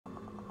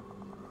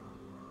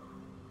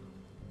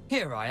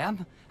Here I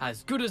am,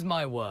 as good as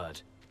my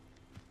word.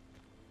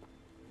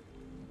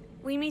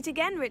 We meet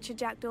again, Richard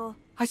Jackdaw.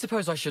 I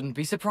suppose I shouldn't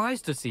be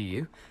surprised to see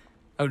you.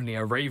 Only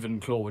a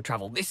Ravenclaw would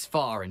travel this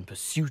far in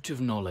pursuit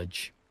of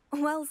knowledge.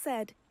 Well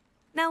said.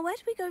 Now where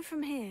do we go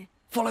from here?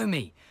 Follow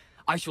me.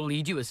 I shall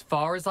lead you as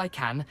far as I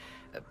can,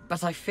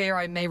 but I fear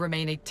I may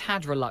remain a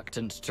tad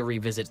reluctant to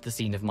revisit the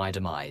scene of my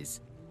demise.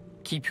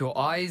 Keep your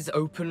eyes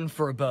open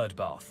for a bird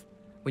bath.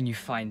 When you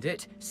find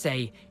it,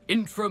 say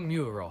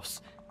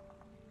intramuros.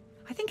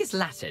 I think it's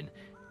Latin.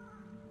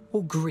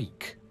 Or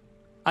Greek.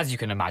 As you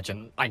can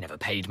imagine, I never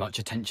paid much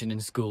attention in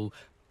school.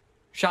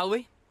 Shall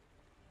we?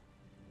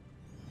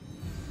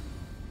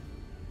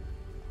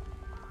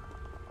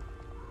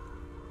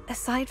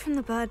 Aside from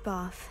the bird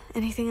bath,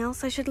 anything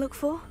else I should look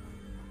for?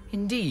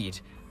 Indeed.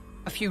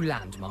 A few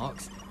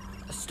landmarks,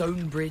 a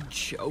stone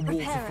bridge, a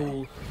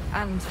waterfall,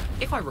 and,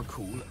 if I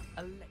recall,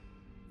 a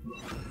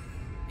lake.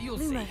 You'll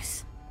Lumos.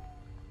 see.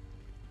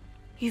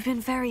 You've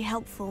been very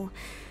helpful.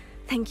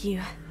 Thank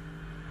you.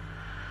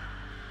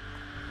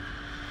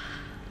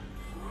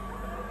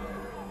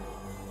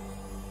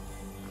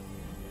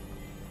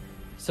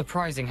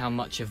 Surprising how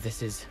much of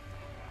this is,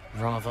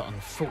 rather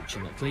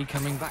unfortunately,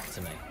 coming back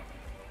to me.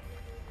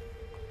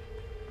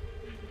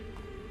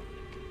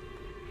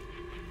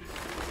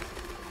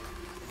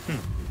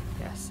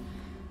 Yes.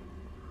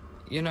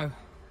 You know,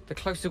 the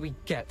closer we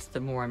get, the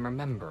more I'm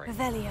remembering.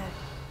 Revelio.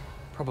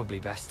 Probably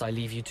best I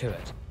leave you to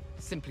it.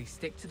 Simply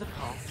stick to the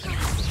path and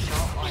keep a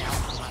sharp eye out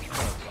for that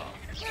bird bath.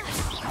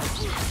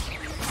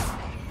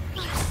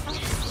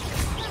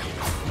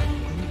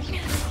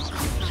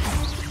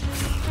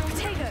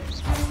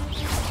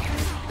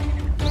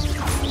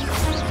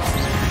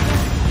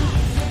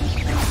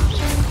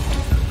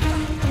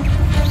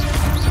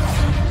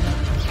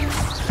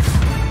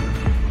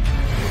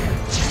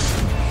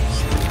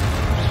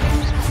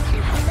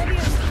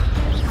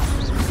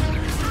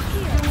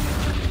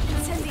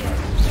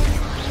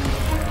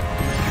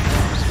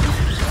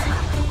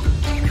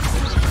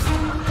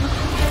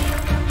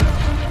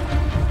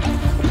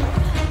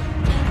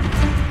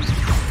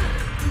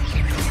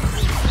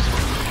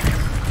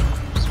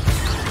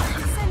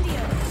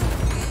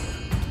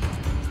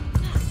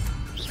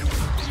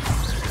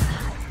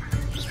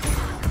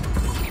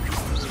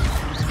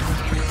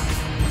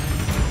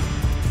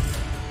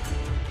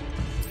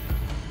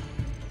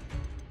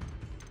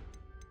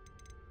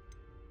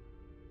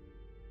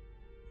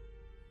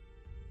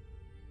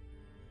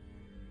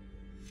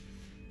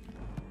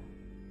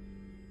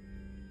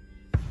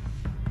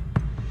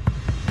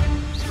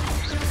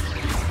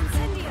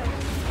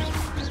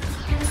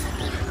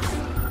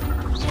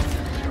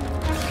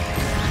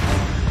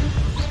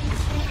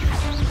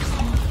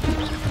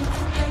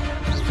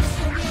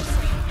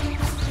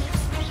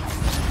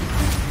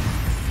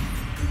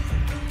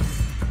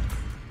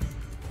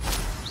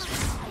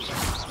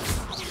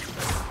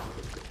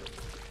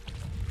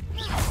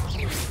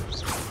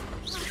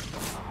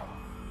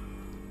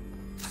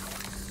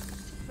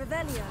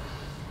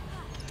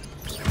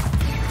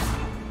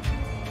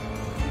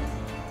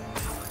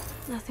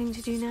 Nothing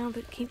to do now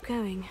but keep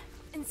going.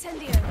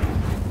 Incendio!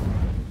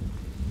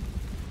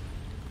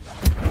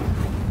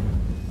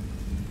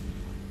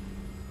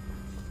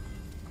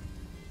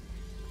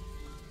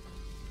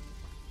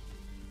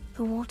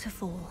 The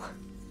waterfall.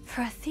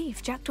 For a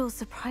thief, Jackdaw's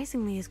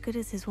surprisingly as good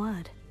as his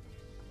word.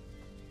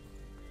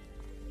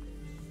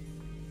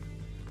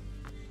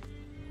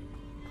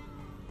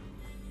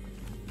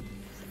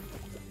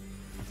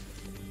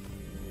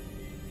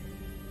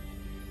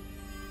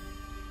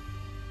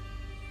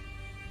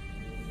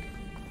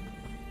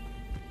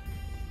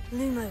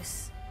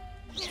 Lumos.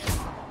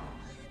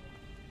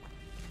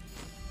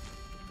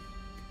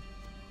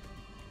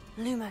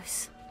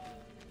 Lumos.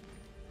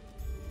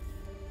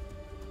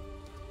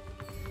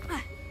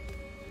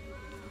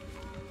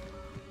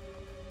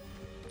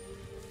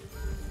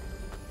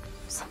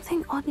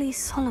 Something oddly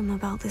solemn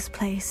about this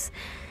place.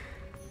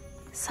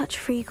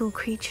 Such regal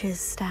creatures,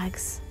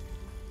 stags.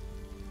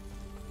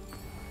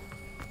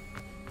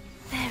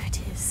 There it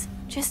is,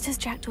 just as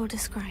Jackdaw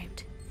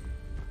described.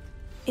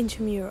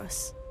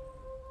 Intramuros.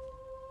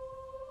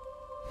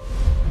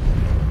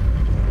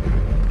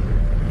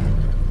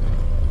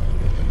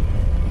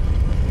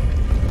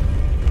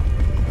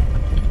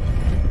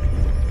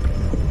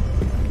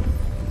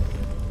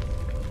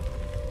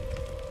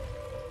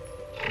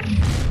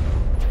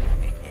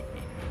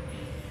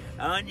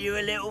 Aren't you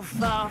a little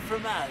far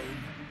from home?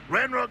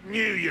 Renrock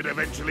knew you'd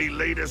eventually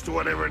lead us to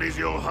whatever it is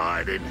you're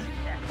hiding.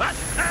 But,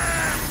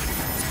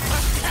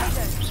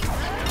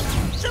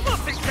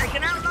 Someone been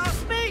taken out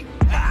last week!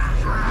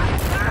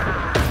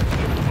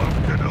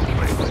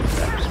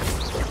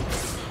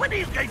 When are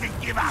you going to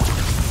give up?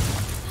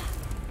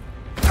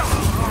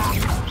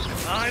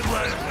 I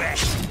won't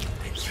rest.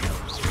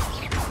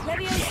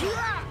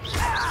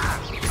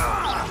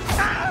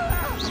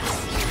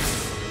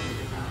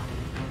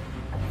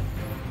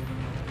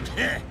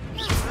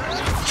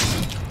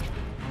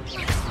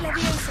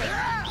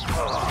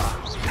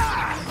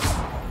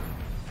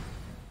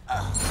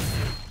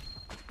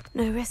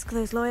 No risk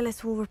those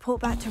loyalists will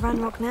report back to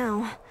Ranrock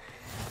now.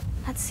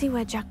 Let's see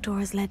where Jackdaw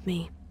has led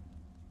me.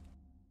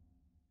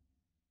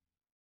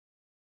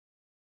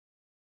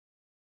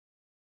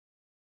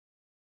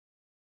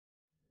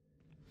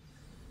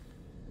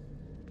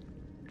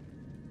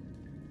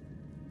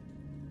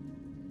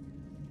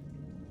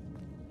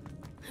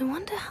 I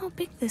wonder how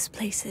big this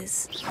place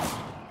is.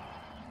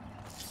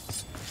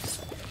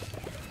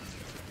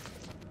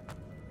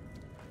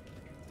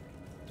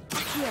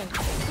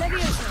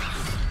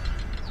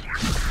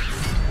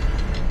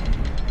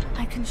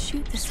 I can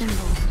shoot the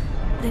symbol,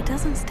 but it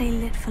doesn't stay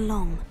lit for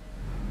long.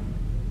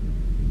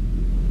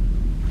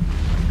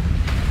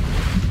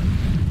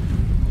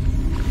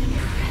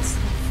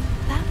 Impressive.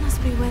 That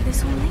must be where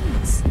this all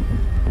leads.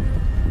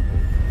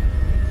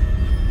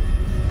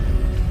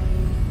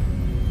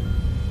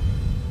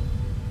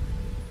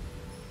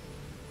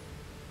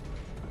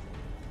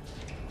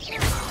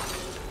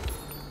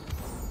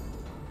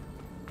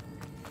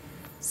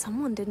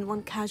 Someone didn't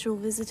want casual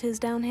visitors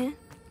down here.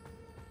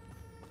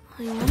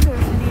 I wonder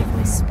if any of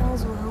my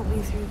spells will help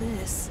me through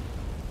this.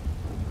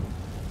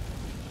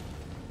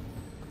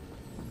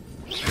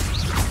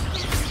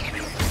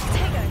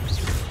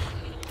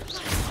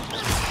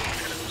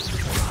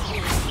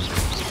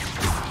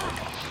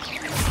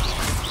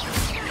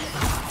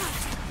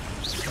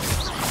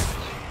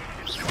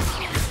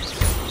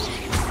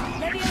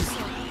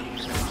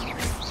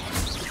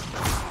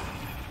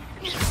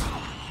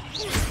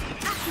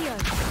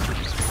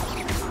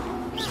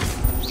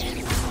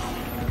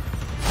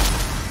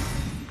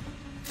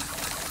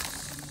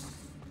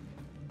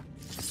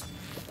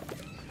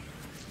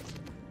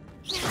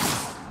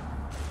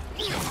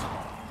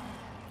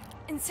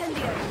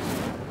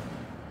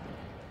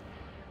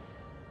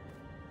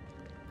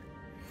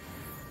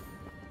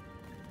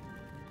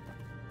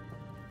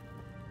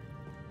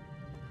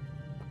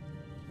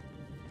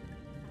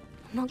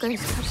 I'm not going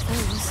to touch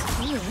those.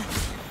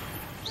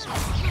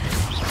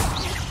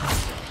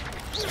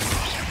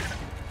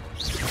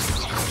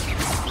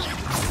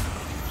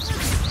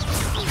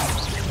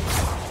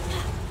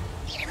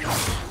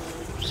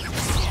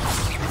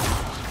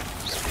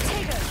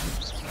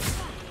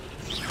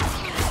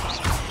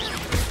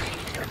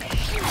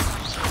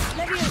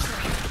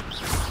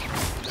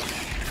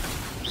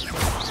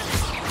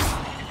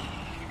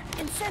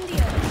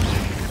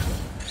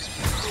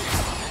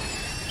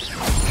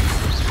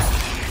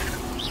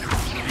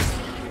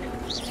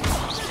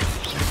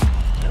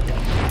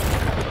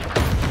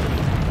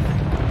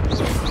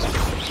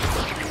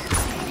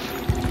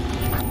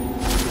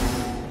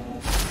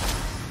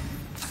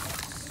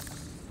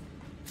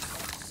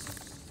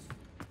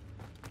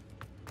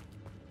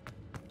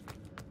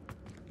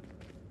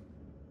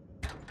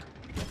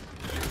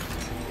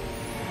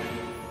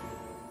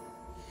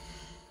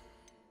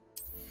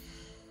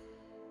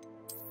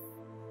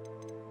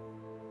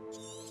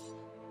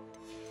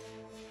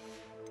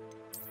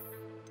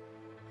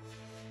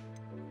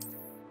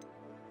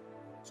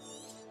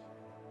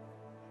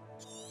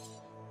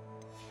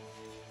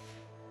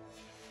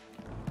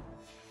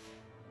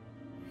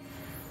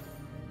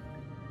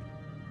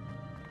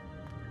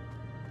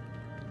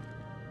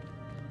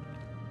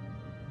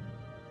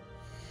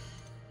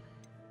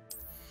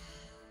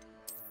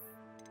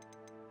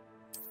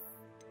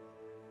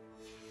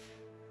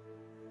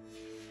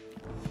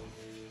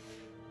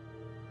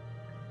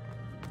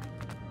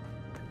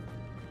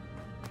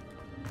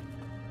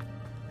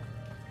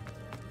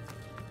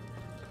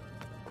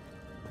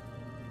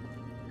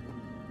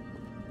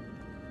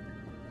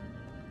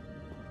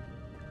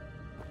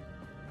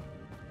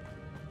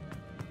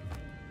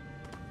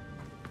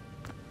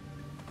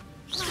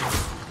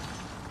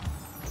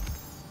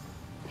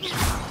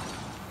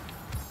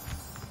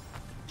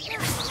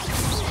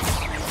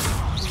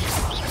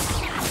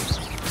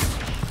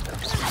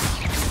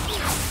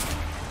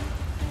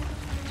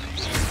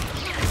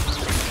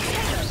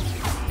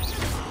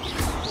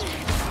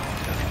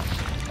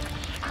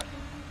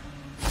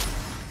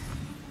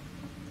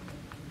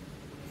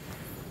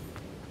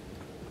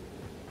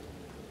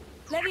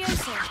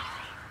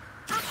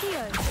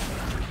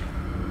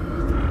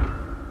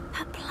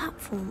 That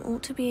platform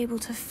ought to be able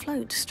to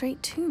float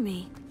straight to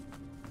me.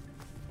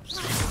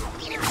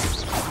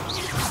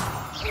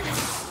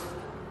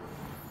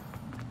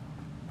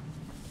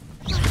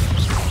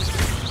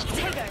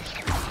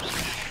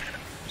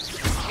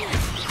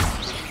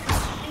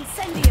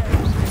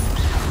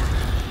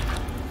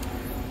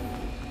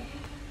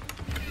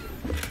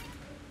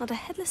 Not a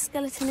headless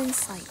skeleton in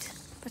sight,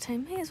 but I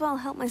may as well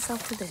help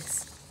myself to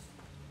this.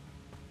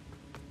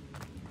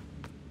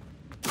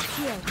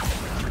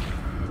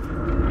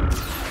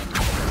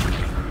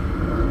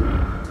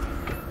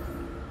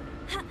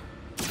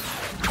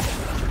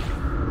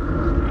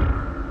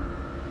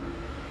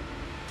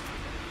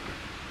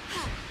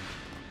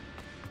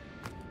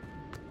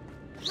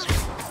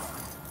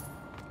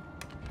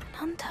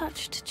 An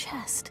untouched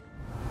chest.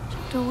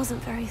 Jackdaw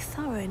wasn't very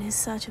thorough in his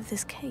search of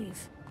this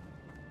cave.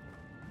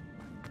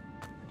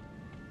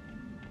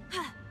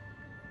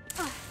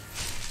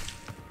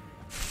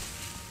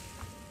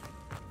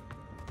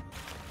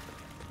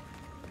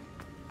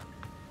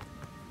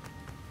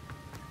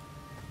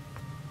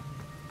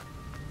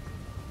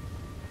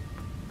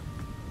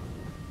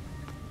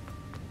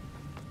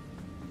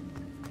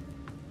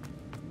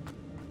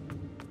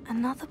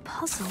 Another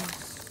puzzle.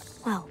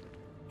 Well,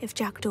 if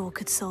Jackdaw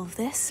could solve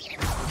this,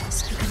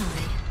 so can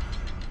I.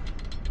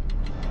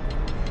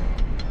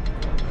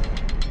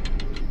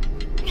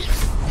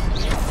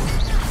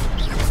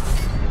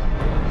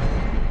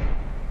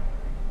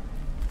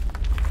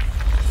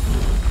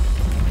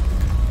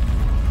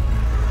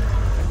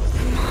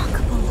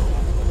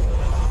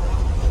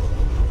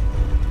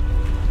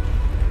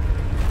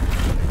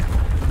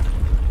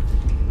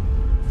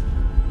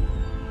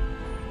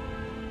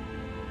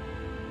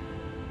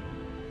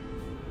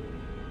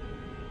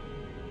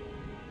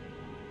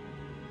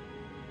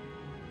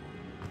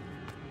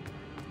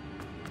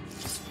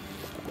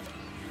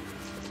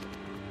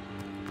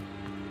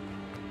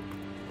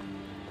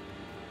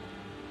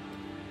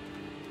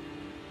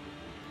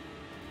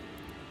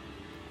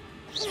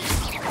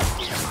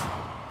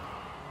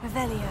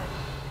 Revelio.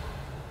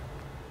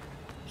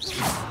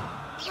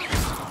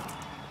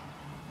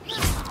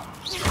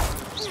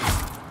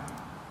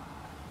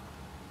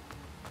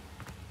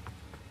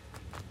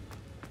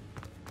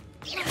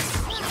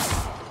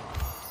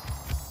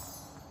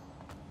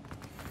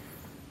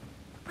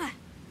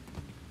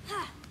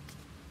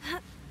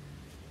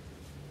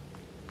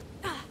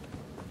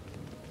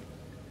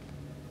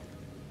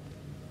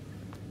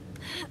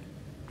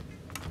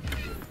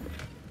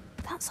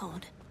 That's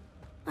odd.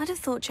 I'd have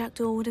thought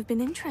Jackdaw would have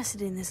been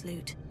interested in this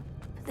loot,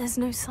 but there's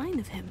no sign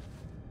of him.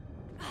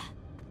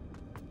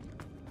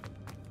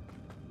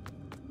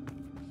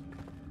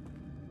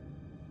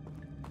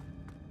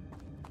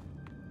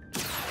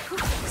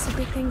 It's a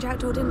big thing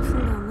Jackdaw didn't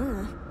fall down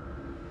there.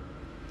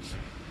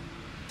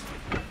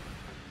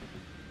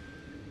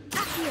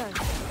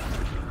 Accio!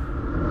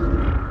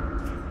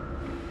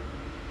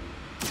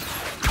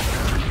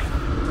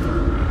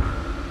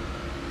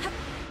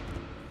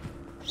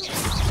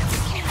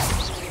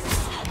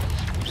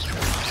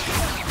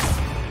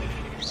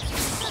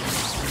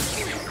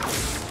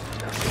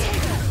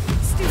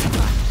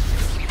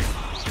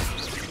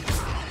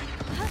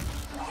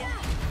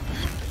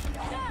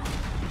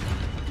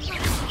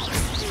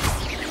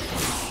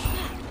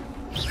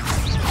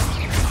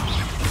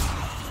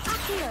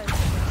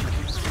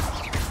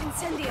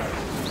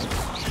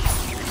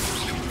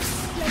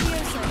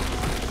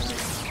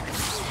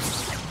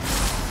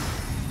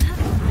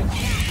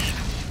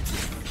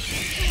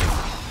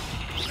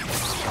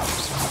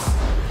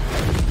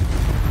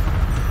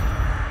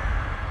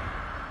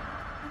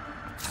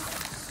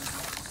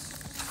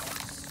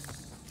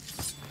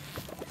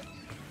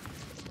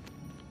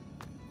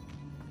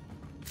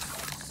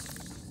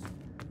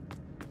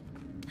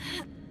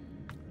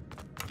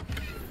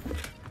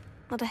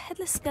 Not a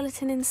headless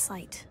skeleton in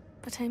sight,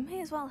 but I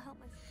may as well help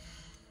myself.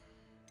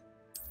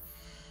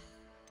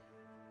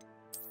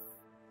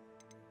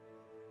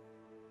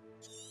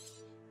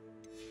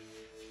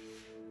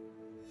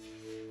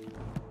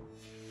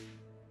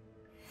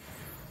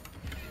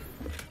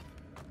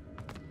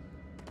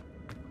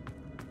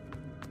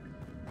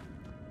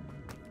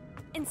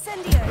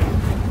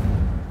 Incendio!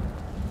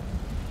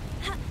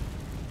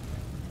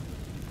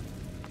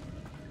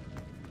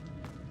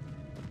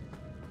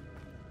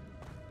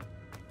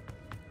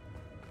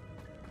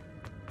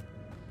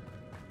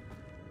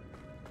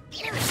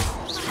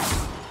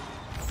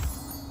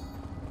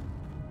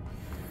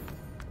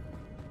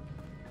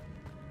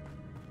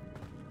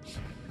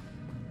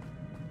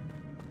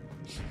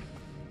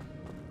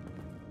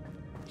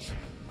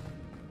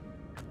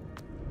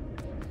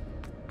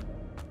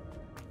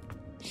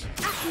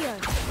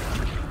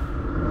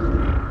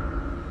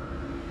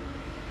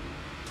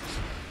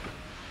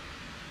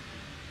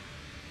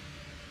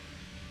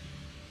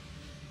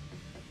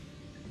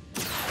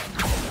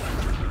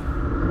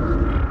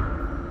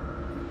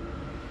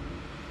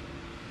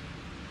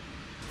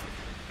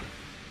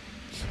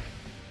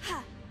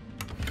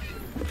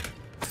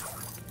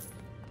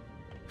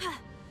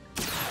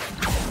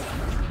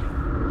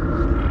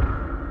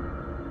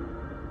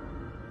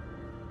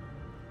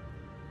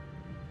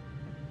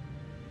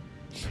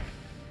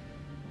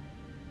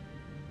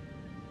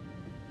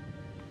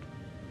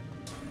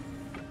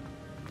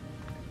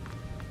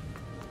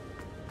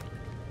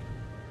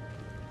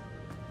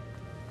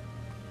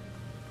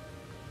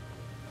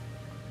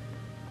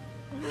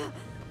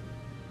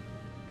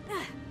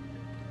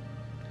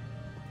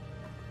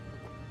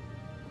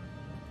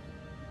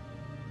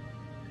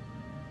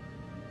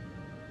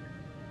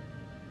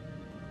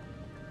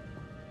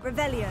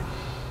 Revelio.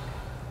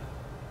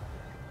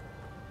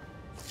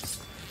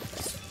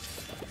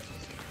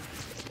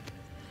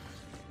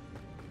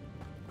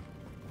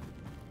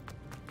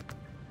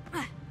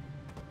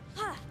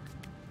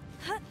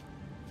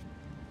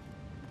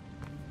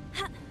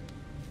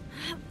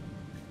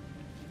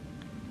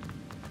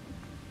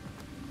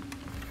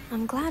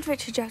 I'm glad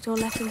Richard Jackdaw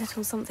left a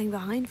little something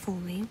behind for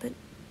me, but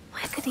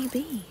where could he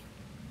be?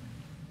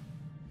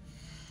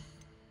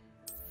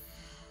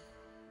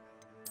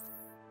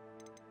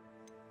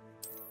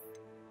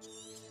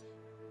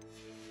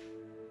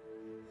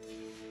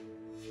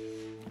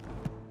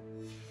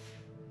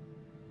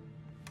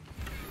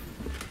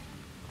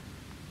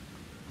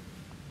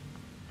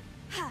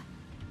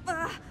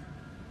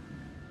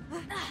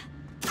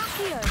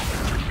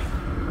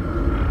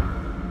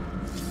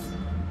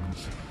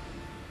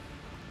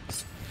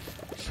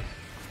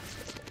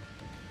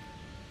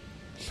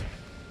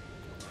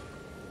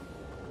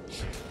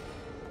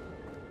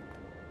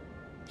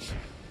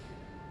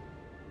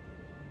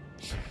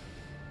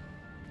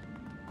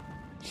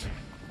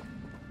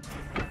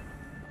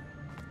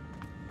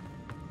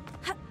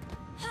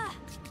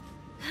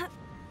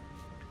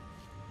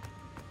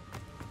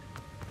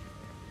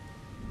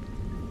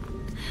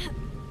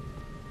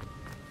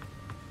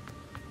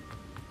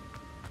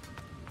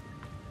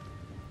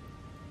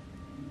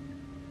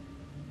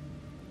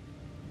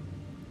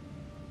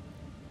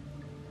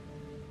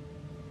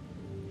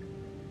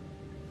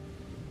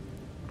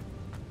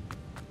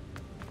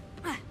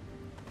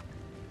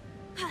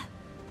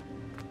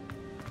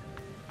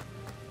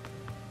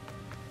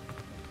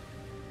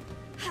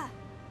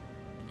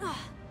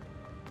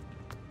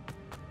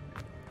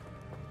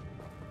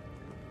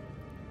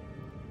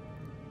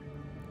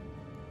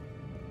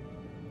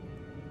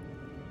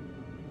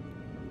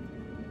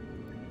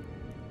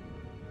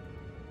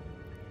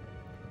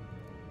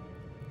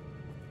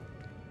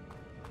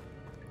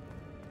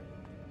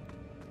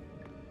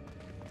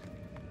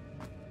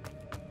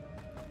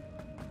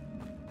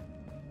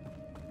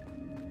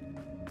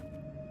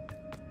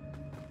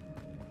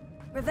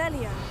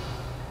 Revelio.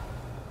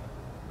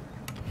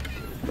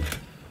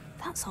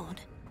 That's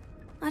odd.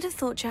 I'd have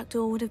thought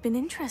Jackdaw would have been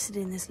interested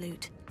in this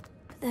loot,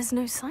 but there's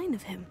no sign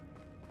of him.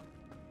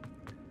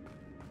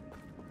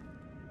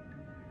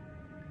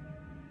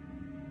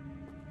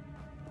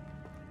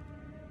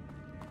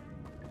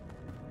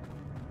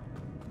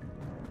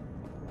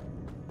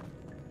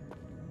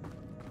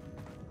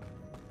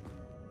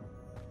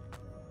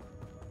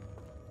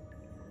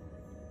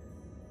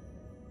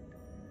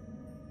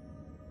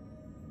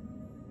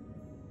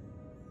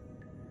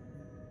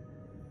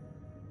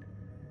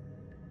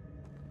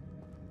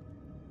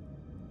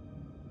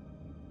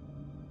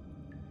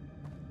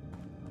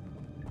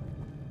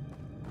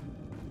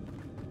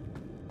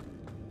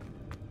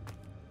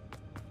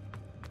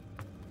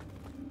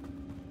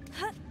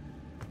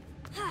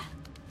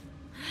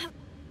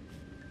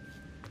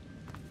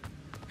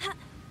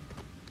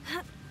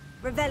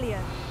 Revelio.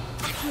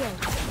 Accio.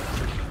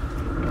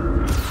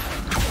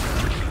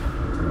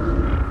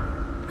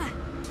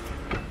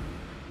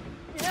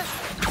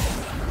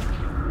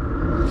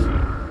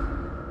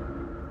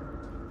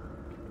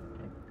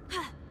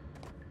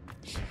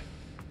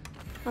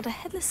 Not a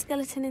headless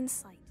skeleton in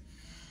sight.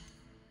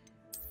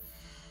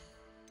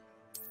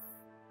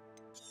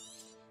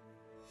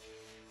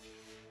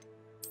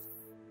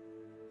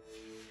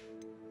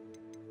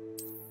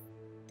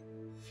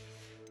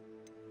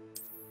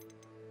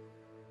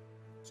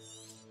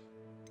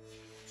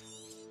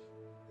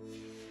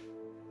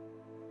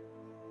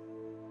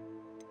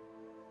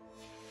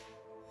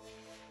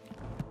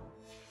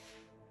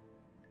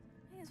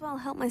 May as well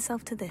help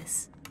myself to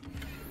this.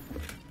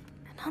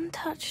 An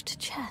untouched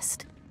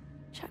chest.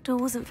 Jackdaw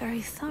wasn't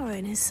very thorough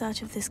in his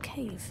search of this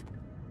cave.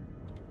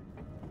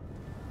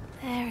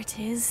 There it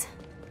is.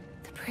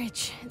 The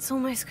bridge. It's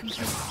almost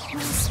complete.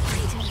 More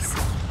spiders.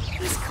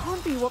 These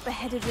can't be what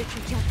beheaded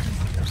Richard Jackdaw.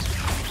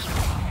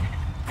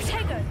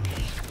 Protego!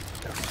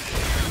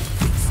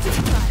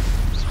 Stupefy!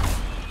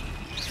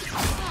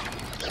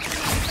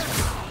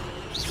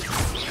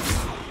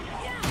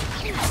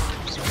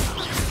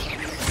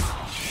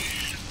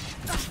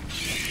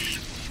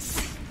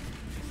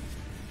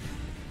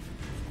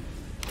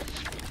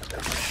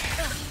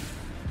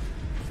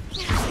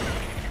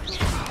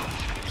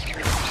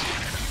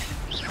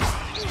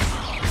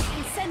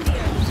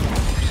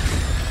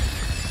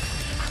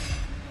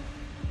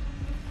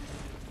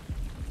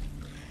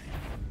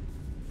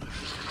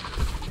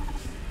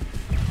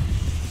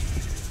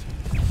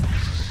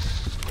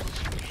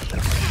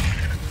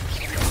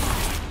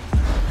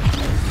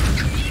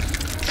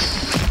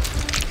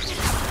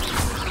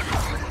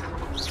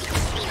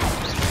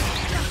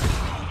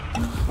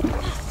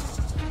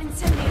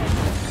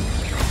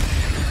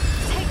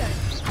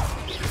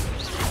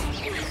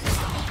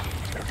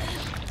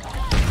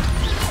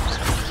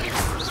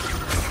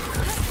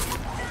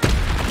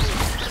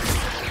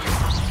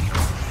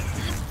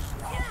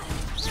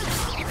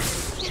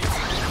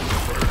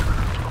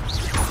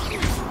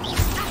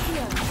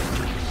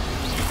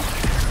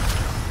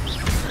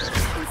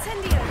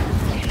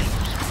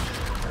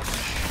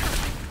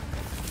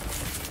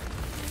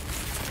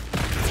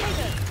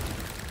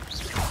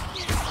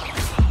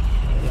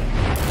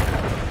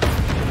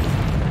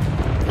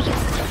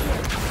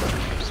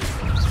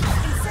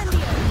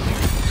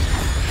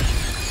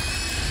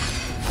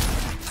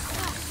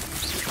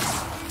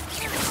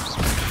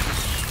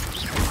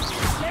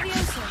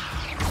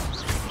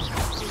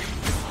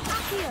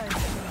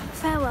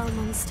 Farewell,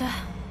 monster.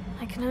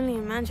 I can only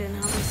imagine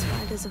how these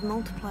spiders have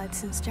multiplied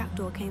since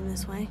Jackdaw came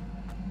this way.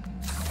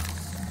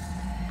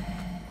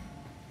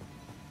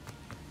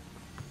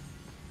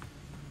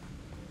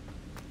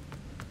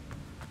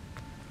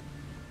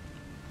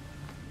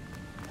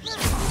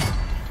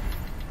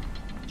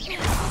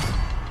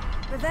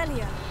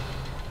 Revelio.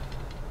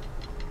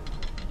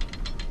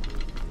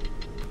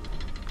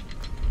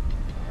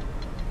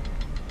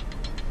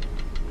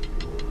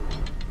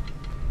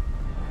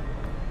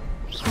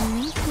 I'll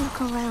need to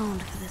look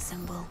around for the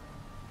symbol.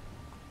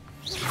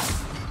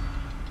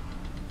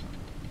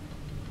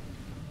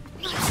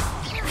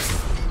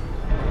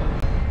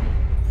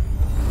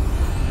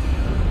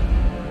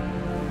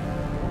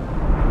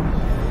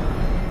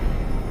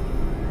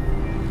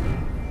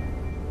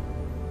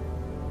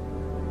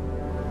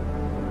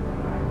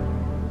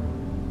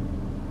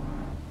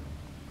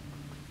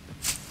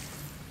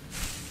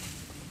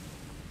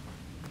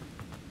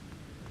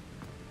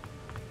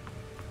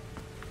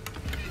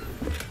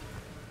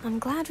 I'm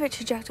glad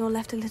Richard Jackdaw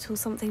left a little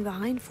something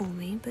behind for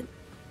me, but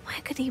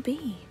where could he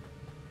be?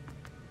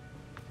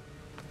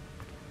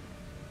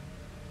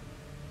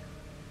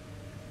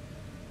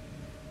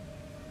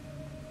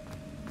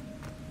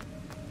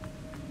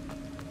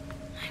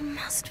 I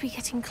must be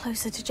getting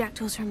closer to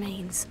Jackdaw's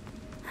remains.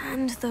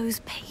 And those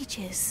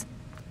pages.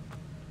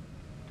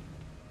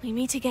 We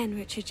meet again,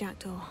 Richard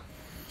Jackdaw.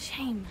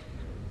 Shame.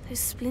 Those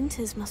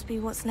splinters must be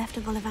what's left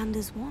of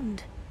Ollivander's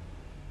wand.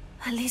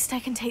 At least I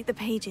can take the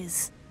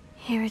pages.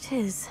 Here it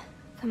is.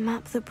 The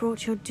map that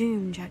brought your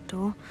doom,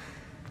 Jackdaw.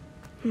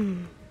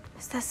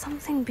 Is there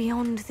something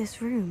beyond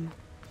this room?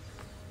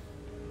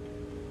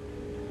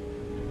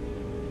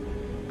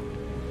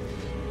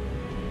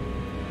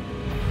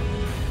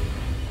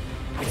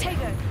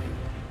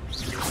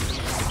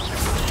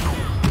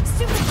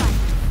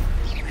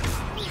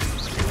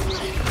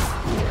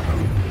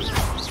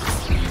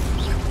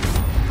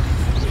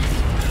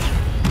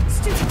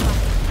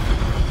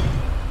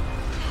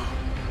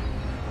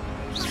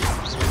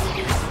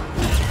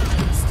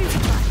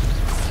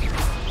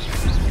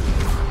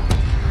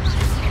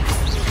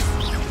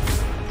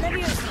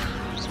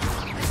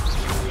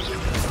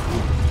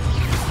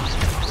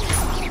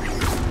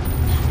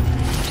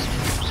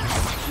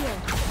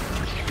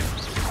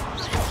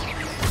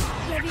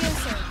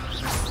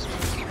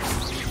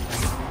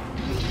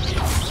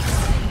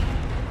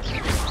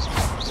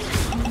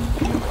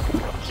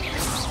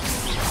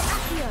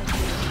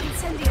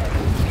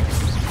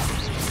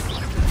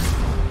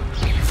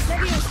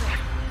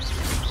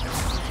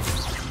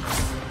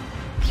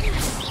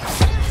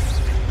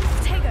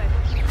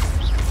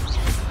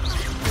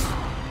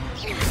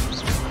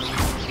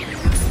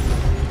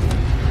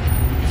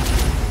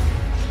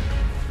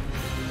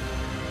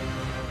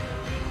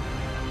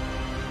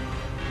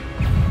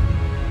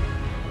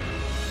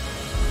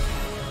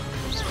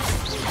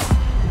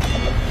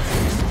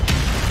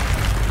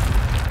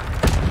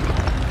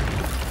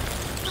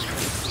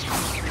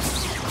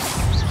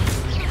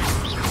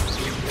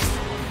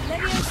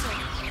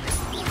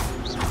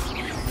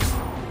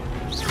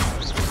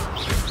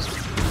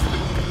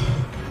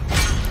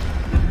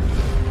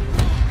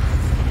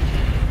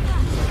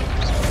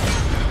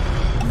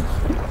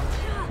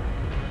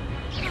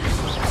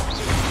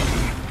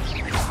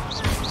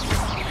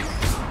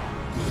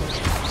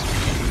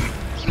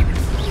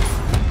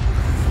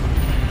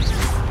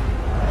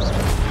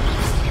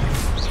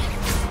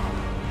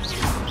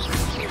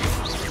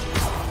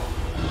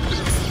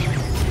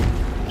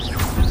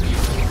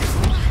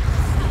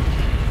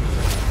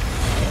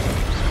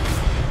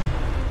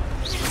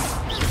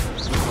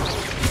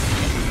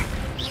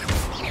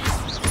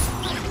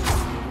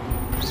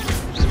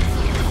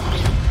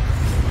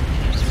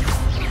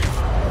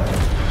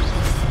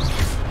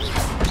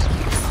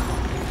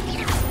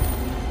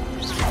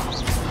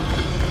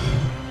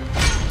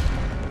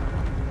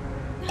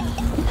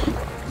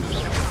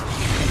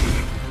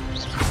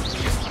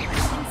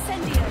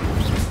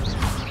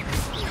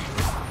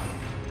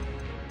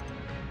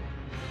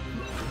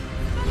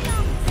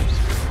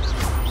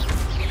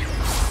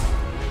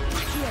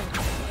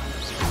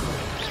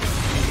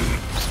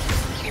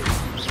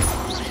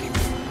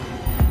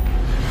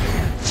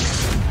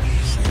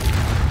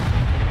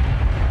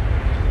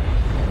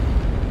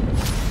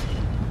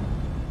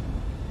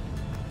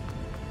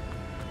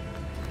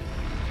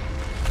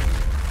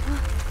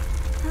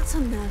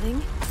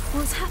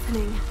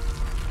 happening?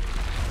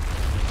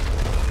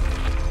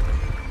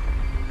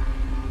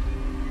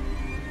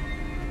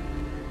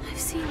 I've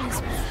seen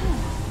this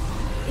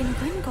before. In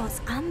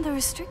Gringotts and the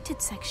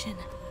restricted section.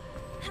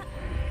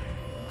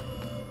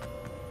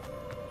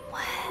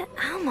 Where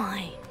am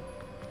I?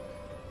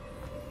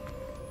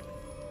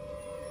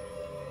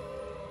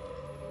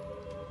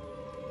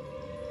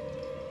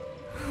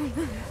 Oh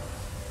no.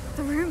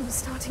 The room is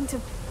starting to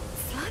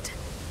flood.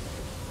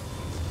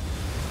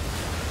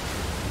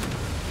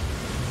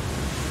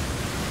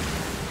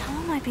 How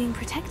am I being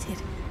protected?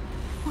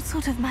 What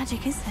sort of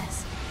magic is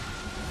this?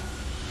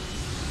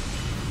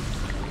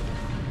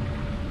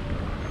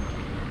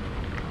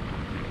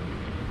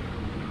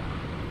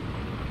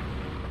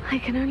 I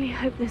can only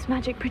hope this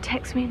magic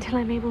protects me until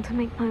I'm able to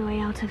make my way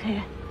out of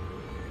here.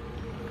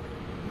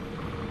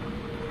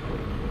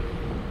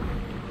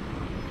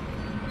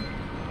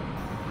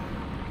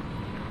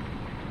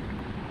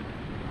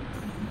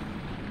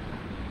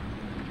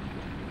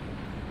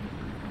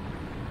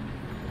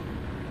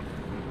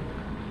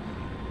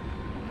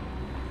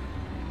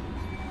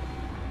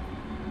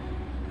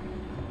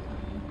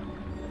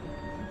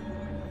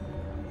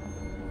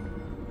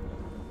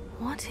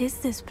 What is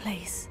this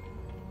place?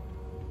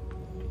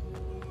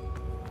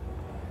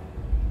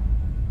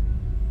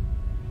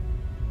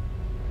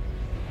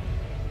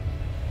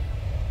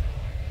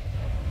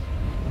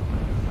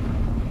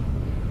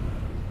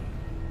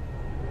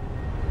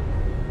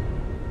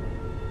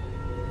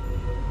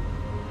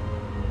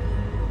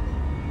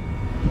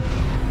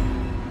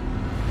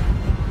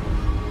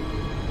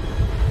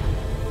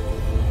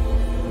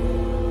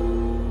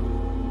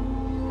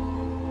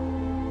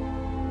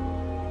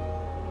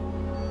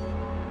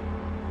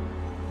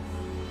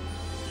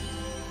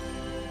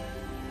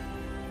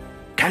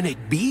 Can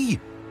it be?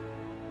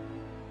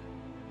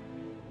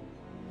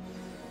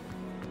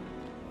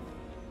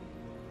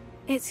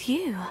 It's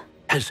you.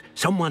 Has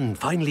someone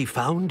finally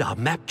found our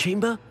map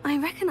chamber? I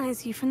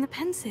recognize you from the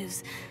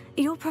Pensives.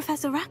 You're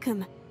Professor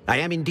Rackham. I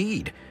am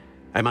indeed.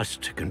 I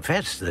must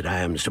confess that I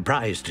am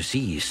surprised to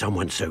see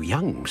someone so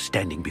young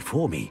standing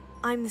before me.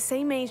 I'm the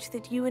same age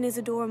that you and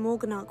Isadora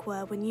Morganach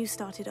were when you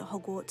started at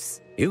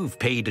Hogwarts. You've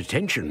paid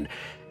attention.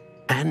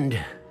 And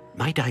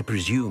might I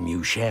presume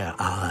you share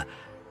our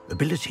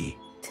ability?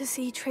 To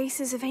see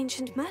traces of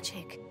ancient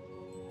magic?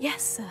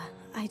 Yes, sir,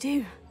 I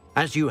do.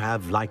 As you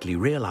have likely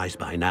realized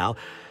by now,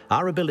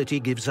 our ability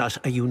gives us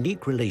a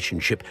unique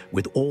relationship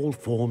with all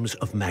forms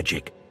of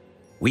magic.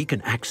 We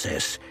can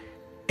access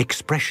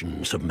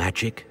expressions of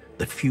magic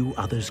that few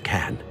others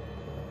can.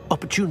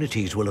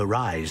 Opportunities will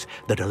arise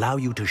that allow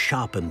you to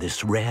sharpen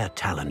this rare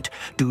talent.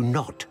 Do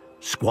not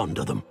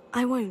squander them.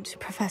 I won't,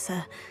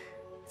 Professor.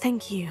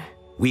 Thank you.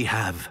 We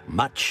have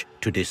much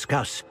to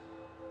discuss.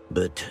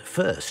 But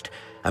first,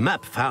 a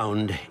map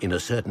found in a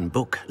certain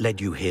book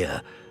led you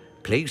here.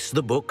 Place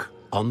the book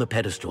on the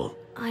pedestal.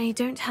 I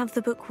don't have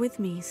the book with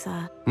me,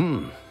 sir.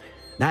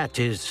 That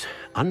is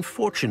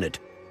unfortunate.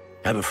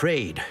 I'm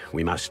afraid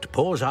we must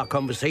pause our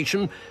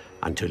conversation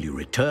until you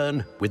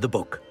return with the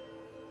book.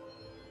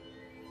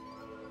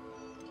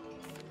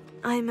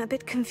 I'm a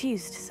bit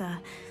confused, sir.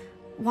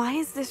 Why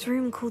is this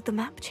room called the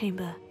map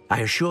chamber?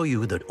 I assure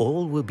you that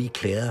all will be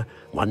clear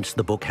once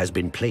the book has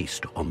been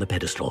placed on the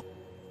pedestal.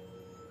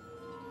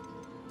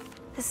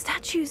 The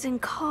statues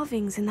and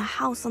carvings in the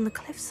house on the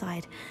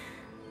cliffside,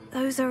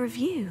 those are of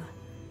you.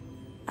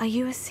 Are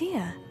you a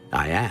seer?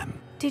 I am.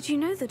 Did you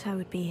know that I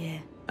would be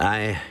here?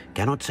 I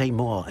cannot say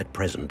more at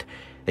present,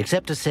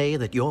 except to say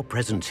that your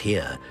presence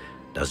here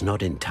does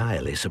not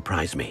entirely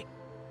surprise me.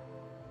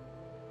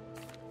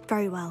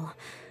 Very well.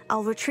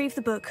 I'll retrieve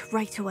the book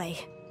right away.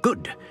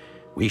 Good.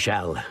 We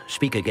shall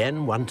speak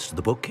again once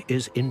the book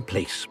is in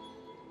place.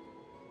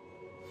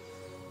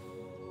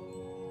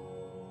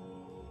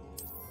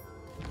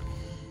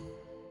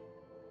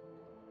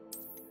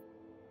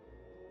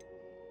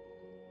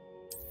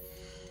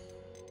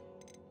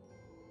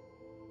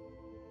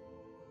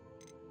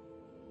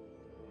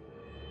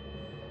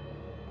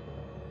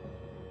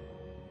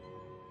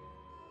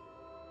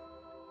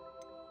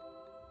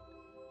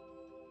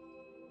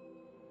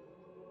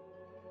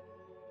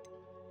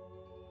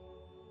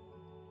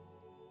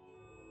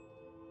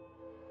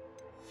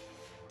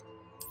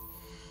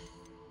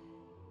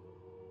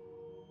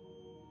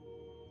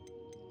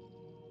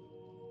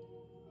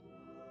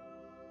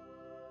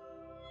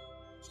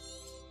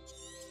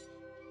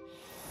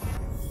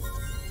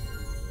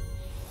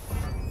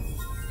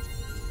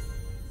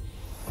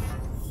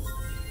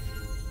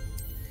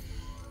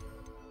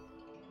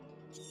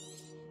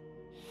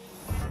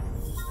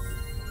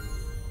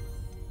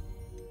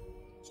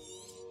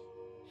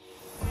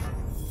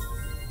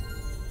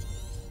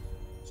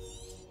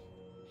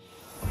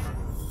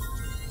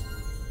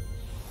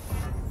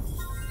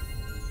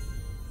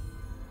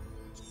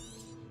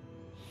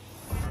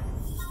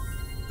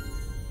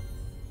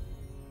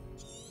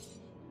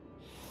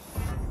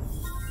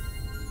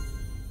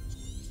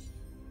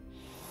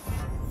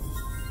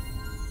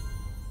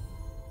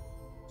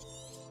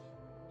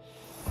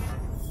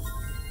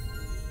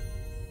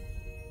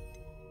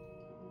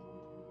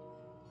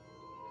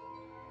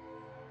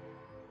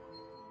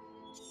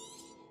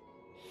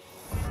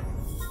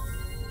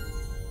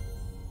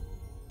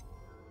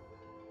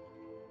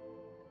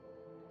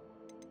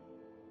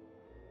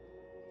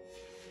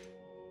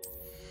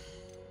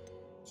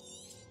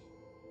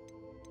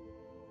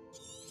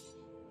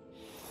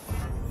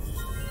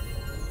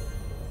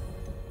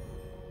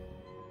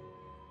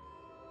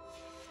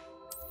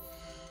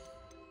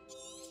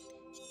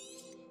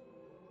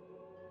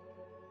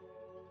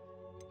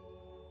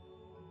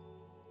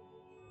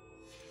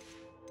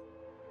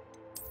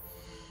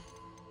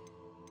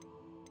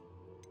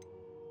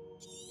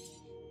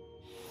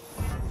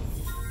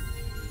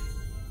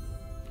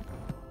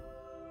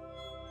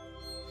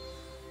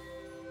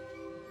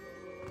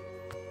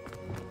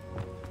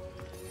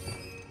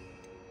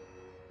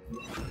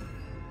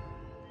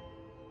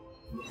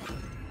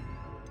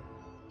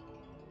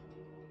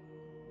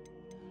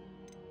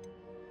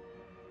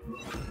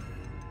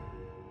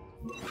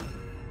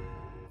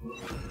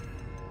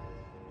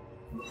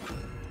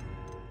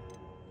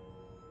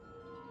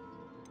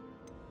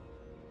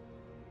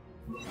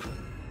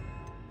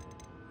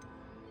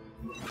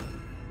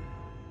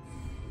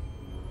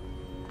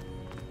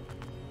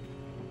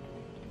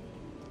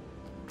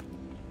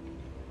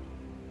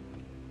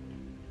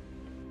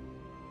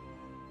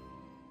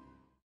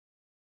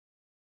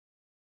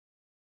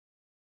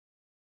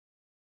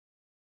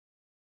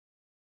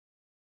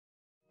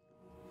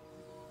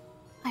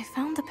 I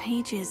found the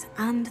pages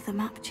and the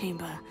map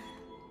chamber.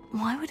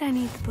 Why would I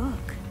need the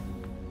book?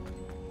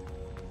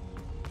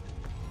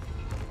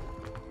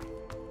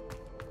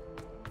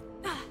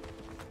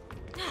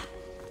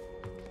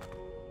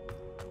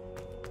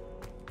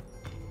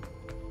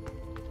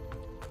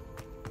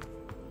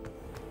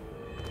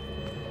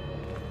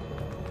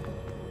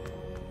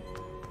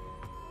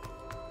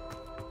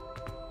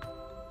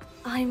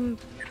 I'm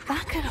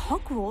back at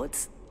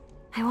Hogwarts.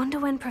 I wonder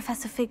when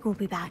Professor Fig will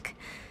be back.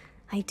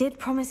 I did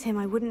promise him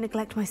I wouldn't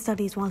neglect my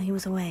studies while he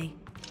was away.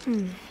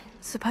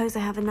 Suppose I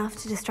have enough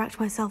to distract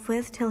myself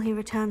with till he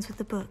returns with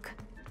the book.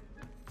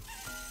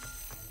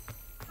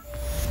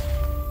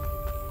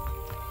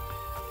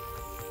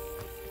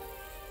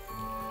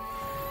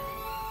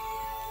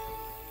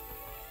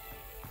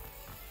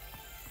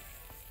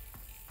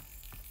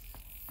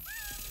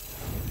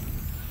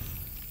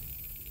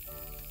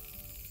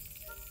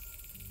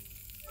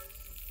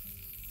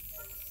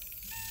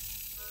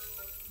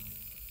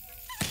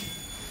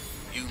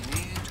 You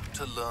need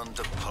to learn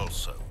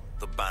Depulso,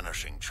 the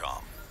banishing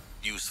charm.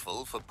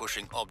 Useful for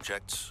pushing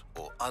objects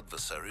or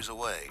adversaries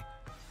away.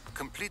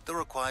 Complete the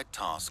required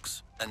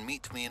tasks and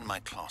meet me in my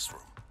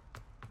classroom.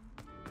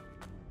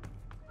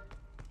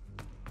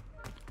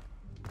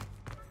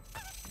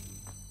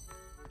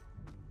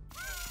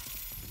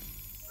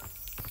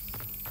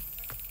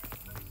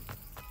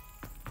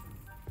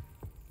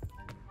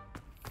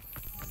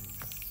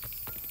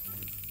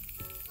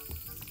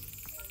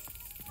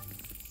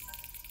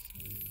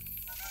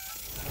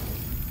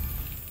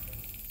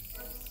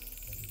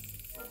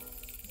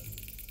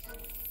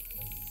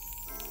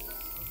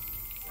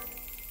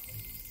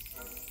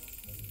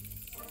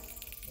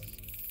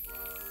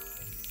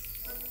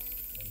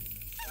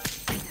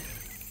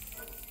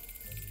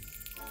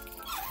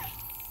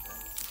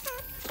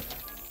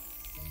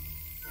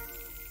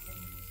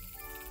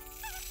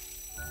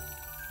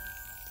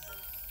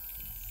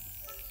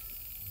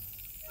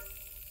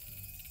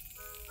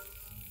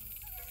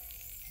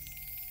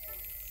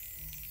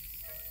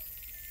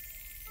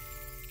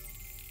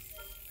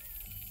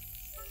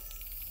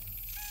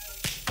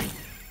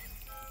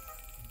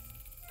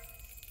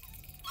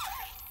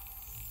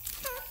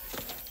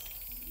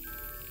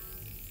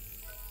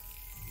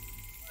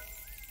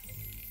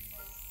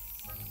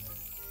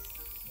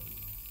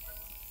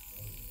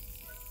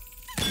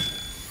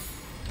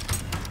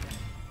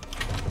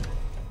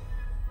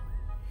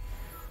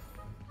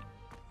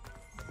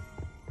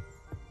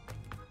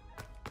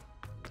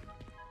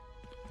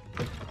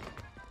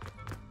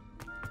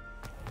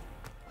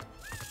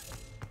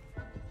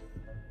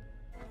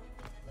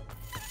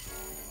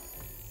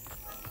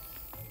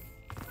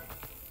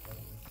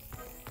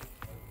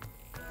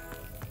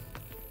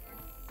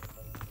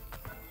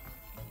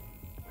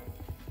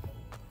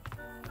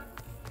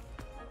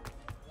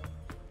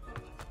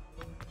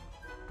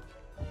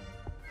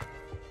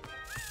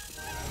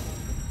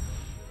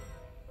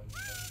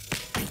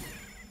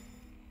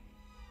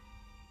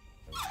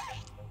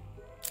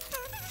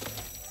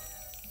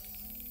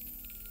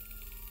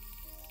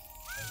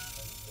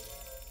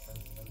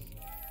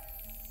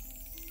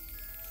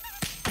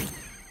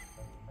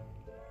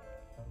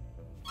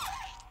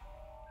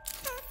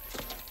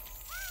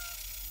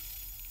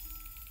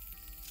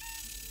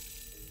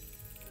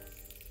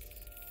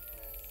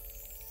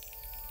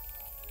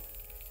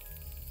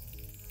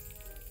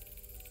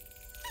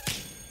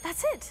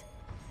 That's it.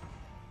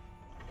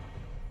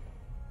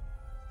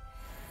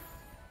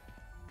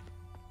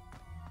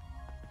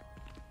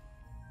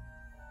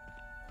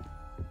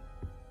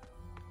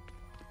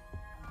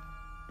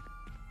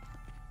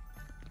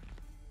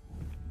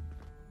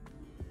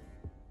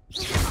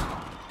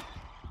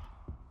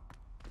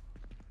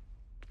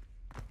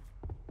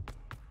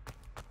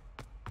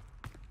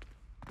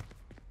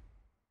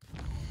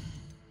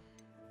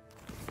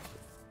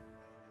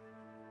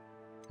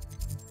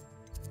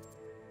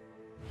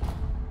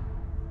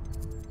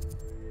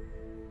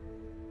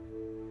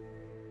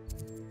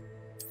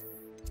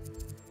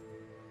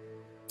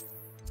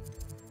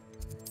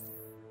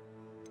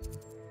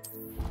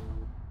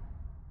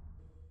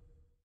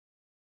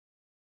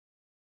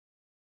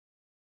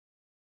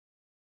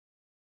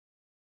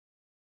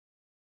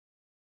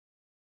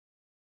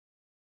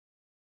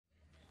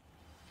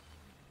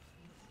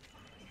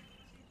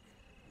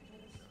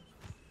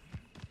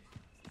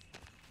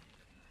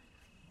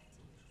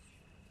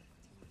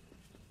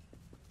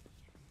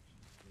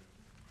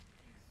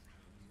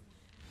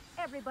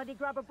 Everybody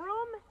grab a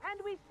broom,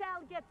 and we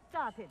shall get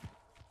started.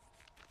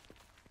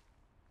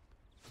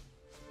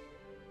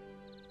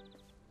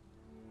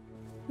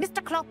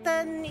 Mr.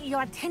 Clopton,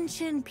 your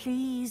attention,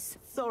 please.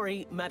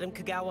 Sorry, Madam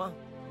Kagawa.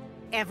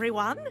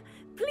 Everyone,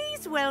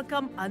 please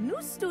welcome a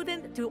new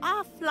student to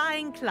our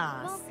flying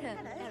class.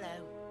 Welcome.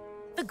 Hello.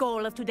 The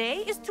goal of today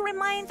is to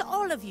remind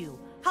all of you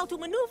how to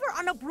maneuver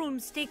on a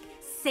broomstick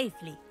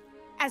safely,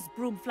 as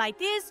broom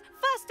flight is,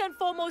 first and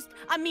foremost,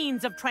 a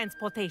means of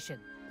transportation.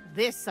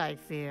 This, I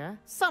fear,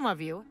 some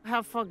of you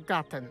have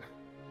forgotten.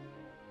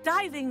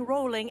 Diving,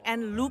 rolling,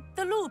 and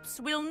loop-the-loops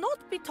will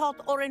not be taught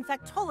or in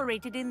fact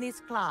tolerated in this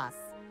class.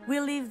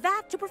 We'll leave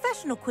that to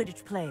professional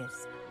Quidditch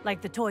players,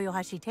 like the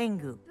Toyohashi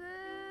Tengu.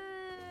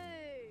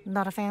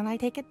 Not a fan, I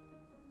take it?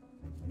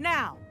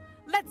 Now,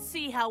 let's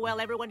see how well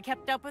everyone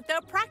kept up with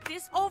their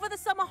practice over the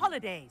summer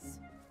holidays.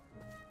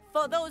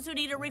 For those who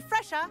need a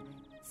refresher,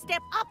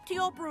 step up to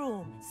your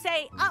broom,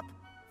 say up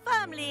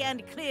firmly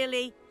and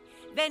clearly,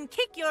 then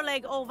kick your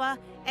leg over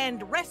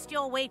and rest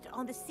your weight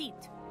on the seat.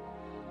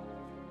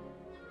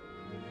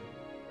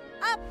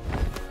 Up!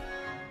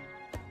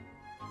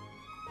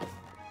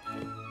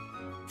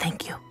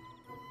 Thank you.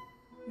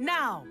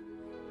 Now,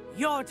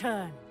 your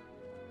turn.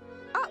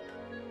 Up!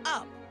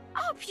 Up!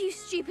 Up, you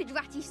stupid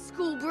ratty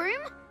school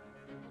broom!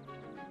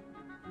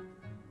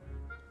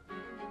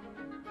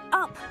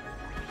 Up!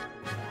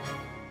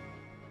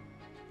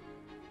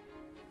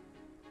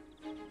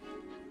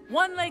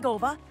 One leg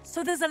over,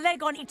 so there's a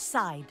leg on each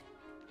side.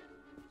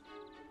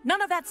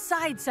 None of that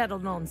side saddle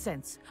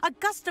nonsense. A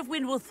gust of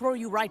wind will throw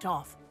you right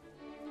off.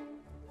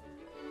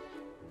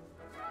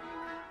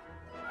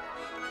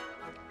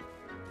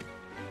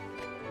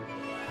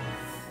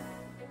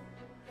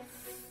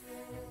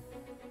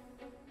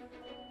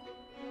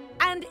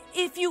 And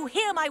if you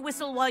hear my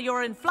whistle while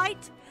you're in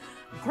flight,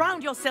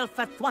 ground yourself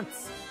at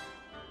once.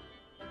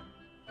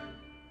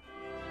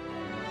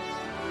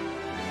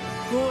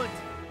 Good.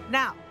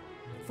 Now,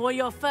 for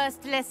your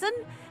first lesson,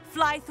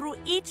 fly through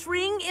each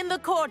ring in the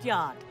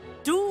courtyard.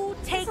 Do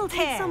take This'll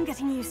care. take some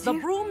getting used to. The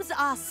brooms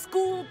are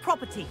school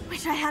property.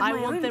 Wish I had I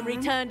my want own them broom.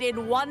 returned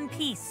in one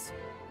piece.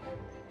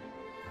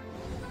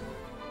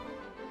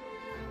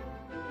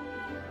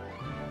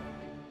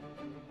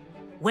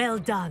 Well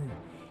done.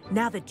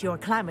 Now that you're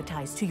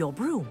acclimatized to your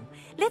broom,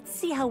 let's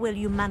see how well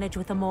you manage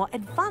with a more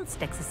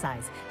advanced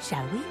exercise,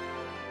 shall we?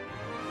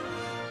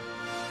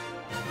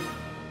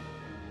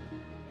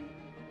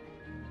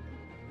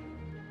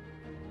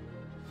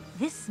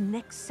 This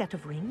next set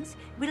of rings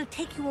will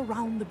take you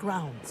around the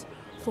grounds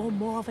for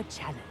more of a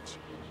challenge.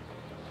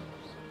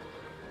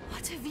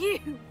 What a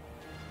view!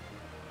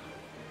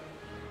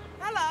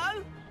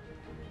 Hello!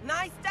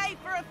 Nice day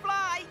for a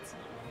flight!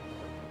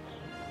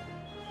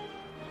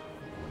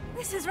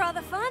 This is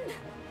rather fun.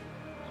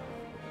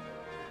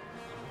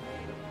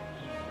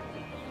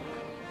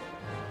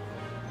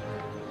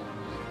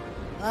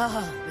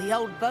 Ah, the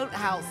old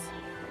boathouse.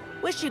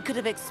 Wish you could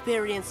have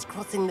experienced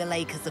crossing the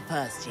lake as a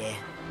first year.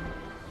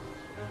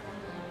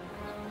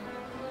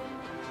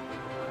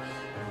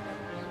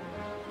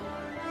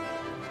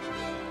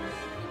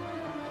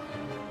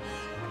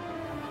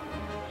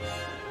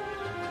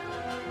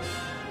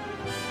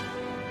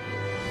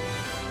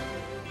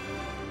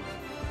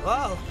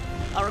 Whoa,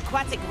 our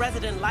aquatic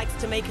resident likes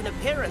to make an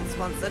appearance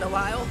once in a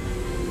while.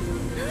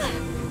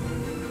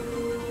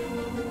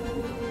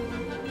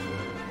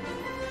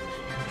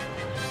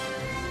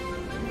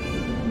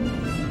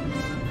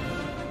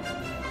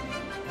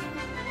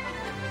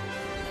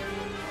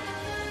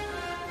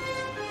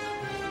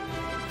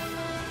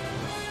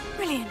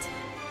 Brilliant.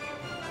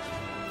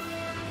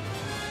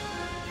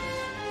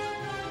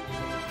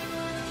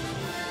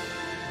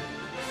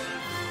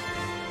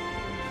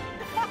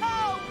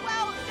 Oh,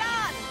 well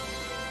done!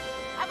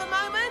 Have a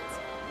moment?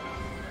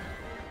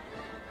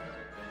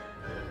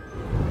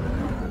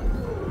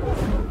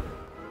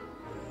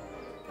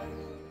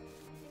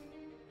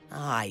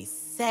 I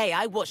say,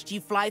 I watched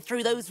you fly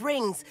through those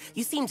rings.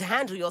 You seem to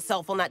handle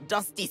yourself on that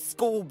dusty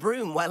school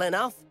broom well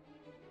enough.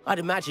 I'd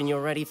imagine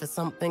you're ready for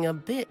something a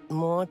bit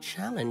more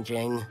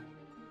challenging.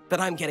 But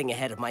I'm getting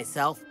ahead of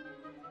myself.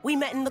 We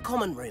met in the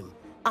common room.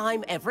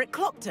 I'm Everett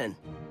Clopton.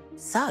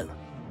 So,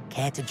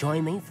 care to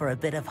join me for a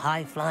bit of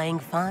high-flying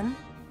fun?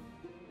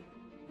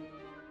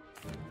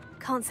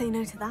 Can't say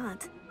no to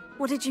that.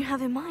 What did you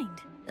have in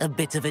mind? A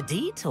bit of a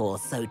detour,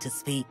 so to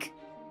speak.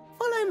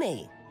 Follow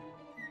me.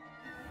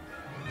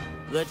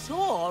 The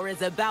tour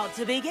is about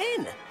to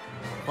begin.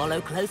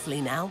 Follow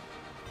closely now.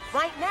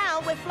 Right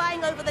now, we're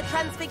flying over the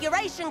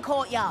Transfiguration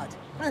Courtyard.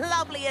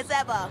 Lovely as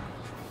ever.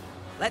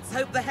 Let's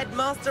hope the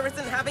headmaster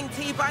isn't having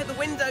tea by the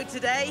window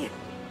today.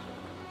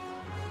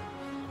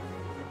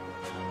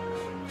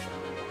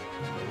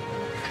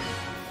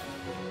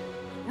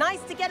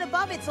 Nice to get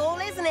above it all,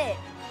 isn't it?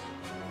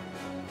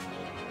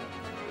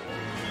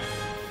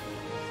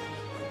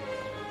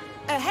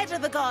 Ahead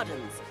of the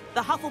gardens,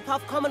 the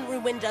Hufflepuff common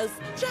room windows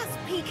just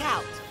peek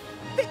out.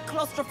 Bit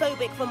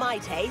claustrophobic for my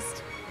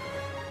taste.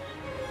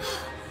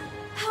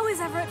 How is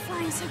Everett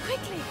flying so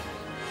quickly?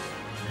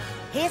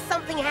 Here's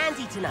something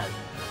handy to know.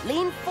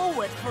 Lean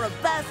forward for a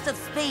burst of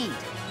speed.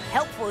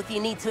 Helpful if you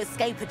need to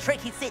escape a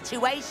tricky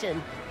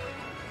situation.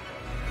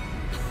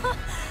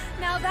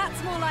 Now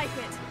that's more like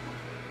it.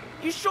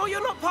 You sure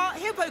you're not part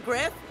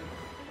hippogriff?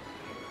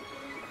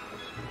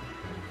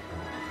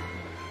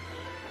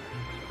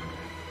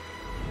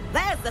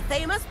 There's the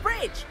famous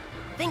bridge.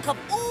 Think of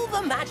all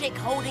the magic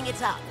holding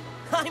it up.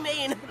 I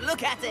mean,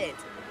 look at it.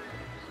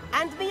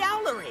 And the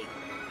owlery.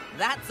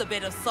 That's a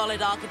bit of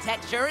solid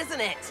architecture,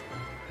 isn't it?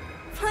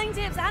 Flying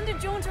dips and a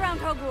jaunt around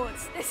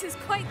Hogwarts. This is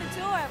quite the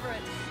tour,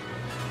 Everett.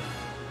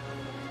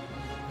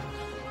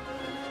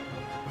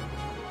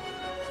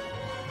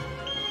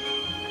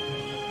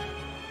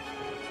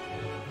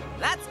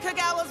 That's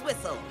Kagawa's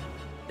whistle.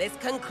 This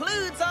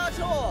concludes our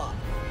tour.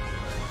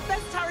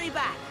 Let's hurry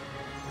back.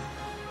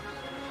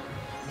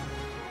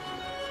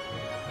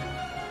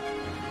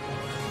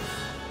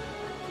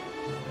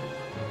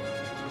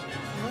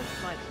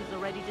 Looks like she's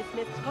already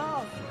dismissed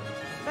class.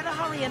 Better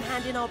hurry and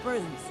hand in our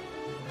brooms.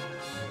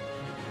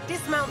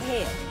 Dismount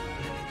here.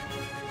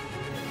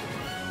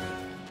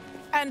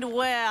 And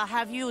where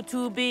have you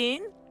two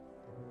been?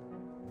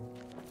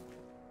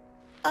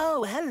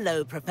 Oh,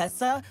 hello,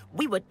 Professor.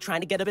 We were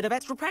trying to get a bit of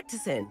extra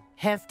practice in.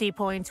 Hefty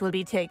points will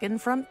be taken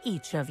from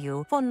each of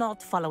you for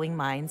not following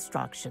my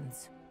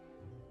instructions.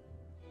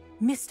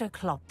 Mr.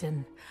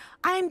 Clopton,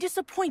 I am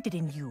disappointed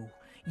in you.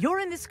 You're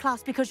in this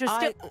class because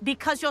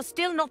you're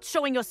still not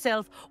showing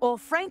yourself, or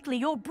frankly,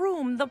 your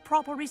broom the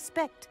proper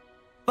respect.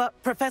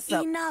 But,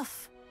 Professor...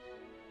 Enough.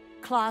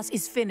 Class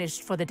is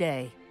finished for the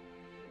day.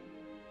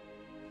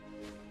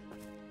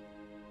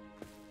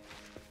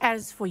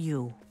 As for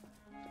you,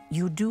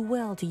 you do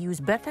well to use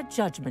better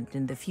judgment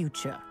in the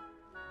future.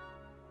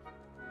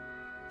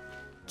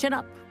 Chin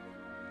up.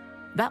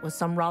 That was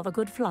some rather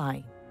good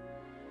flying.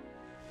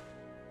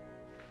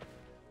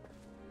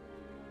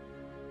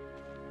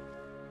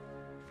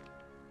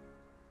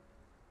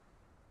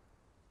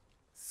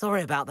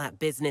 Sorry about that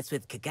business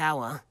with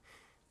Kagawa,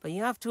 but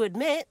you have to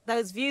admit,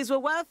 those views were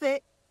worth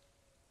it.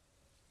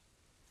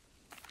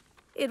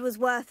 It was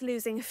worth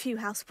losing a few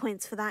house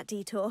points for that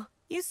detour.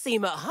 You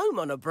seem at home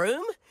on a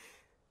broom.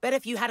 Bet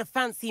if you had a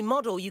fancy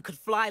model, you could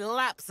fly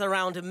laps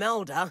around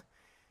Imelda.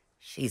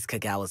 She's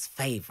Kagawa's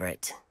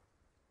favorite.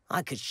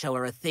 I could show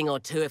her a thing or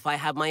two if I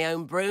had my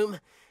own broom.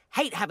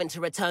 Hate having to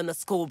return the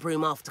school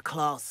broom after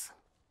class.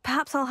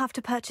 Perhaps I'll have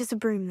to purchase a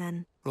broom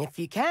then. If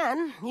you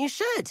can, you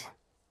should.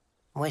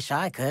 Wish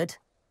I could.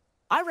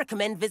 I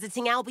recommend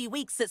visiting Albie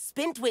Weeks at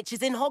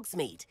Spintwitches in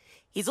Hogsmeade.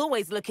 He's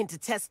always looking to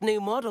test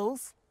new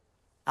models.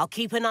 I'll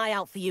keep an eye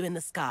out for you in the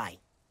sky.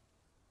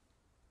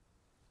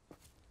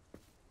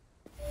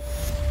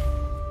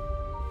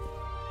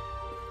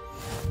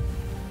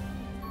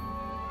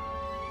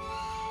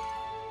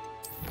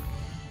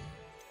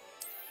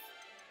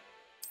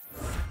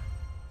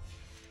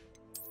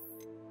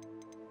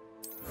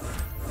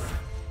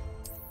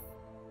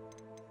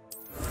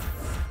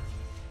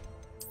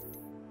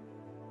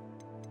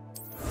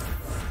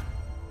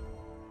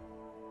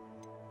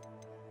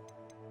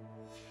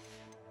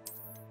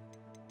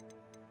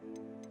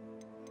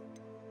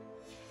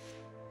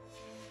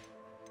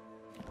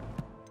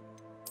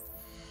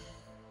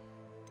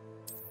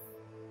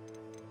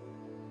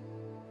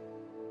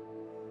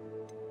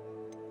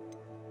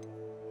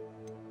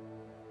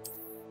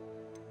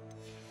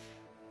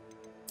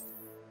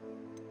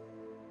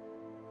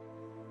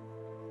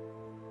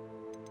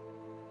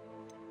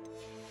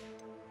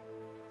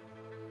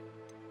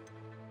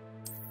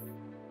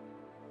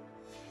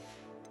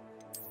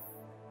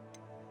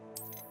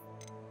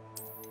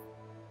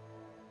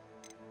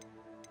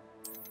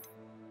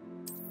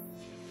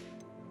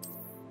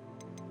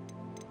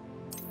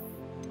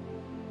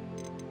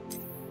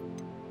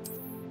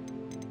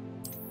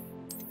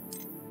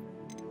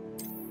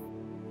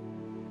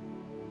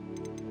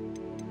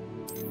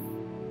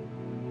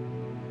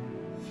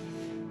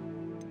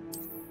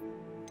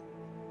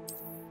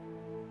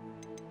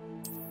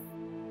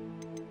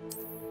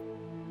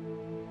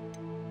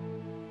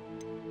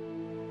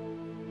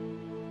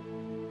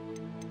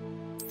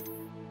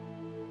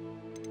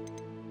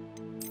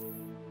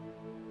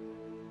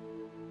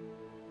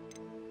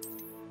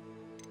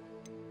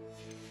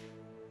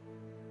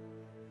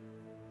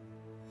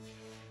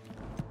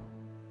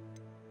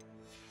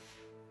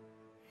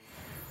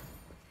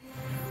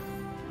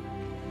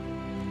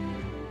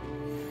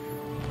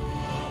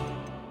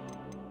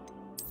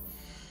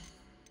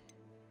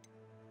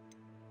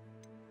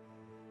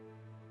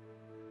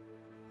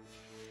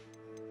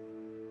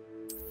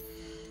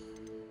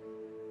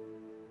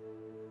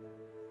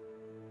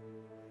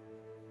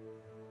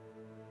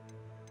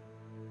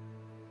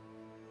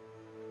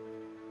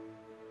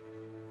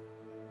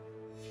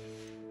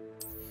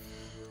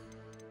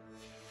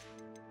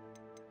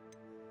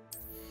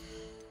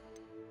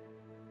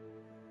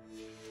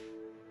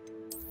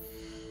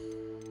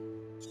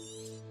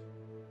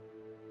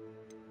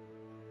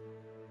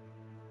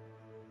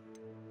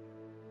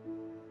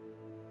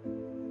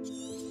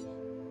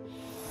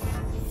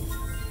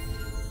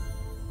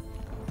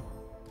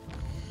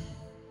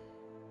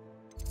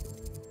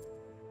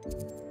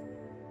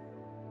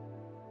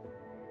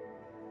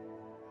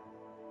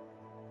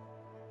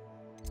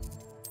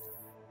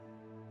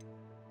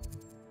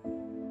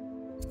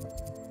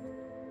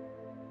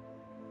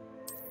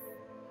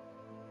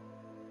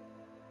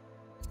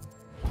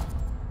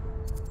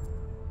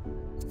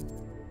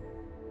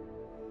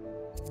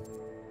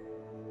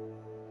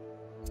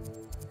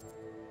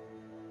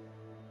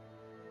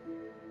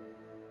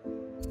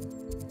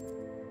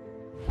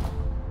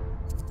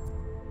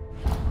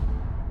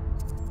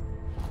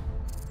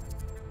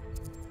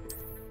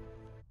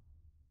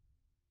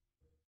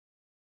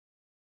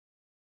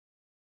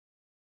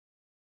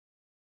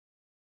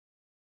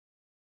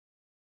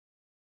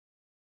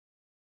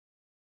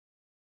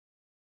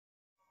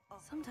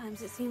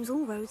 Sometimes it seems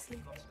all roads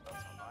lead.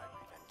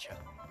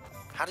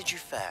 How did you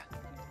fare?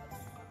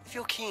 If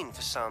you're keen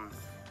for some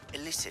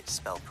illicit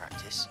spell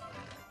practice,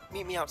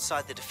 meet me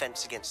outside the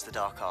Defense Against the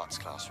Dark Arts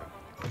classroom.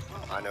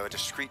 I know a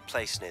discreet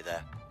place near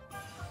there.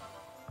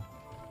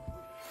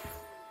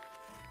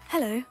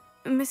 Hello,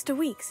 Mr.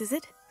 Weeks, is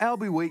it?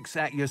 Albie Weeks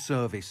at your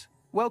service.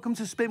 Welcome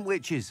to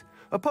Spintwitches.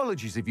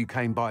 Apologies if you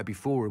came by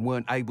before and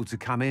weren't able to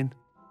come in.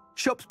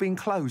 Shop's been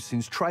closed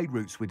since trade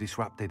routes were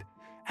disrupted.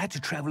 Had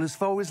to travel as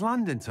far as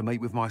London to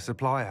meet with my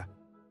supplier.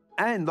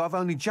 And I've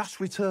only just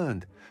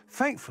returned,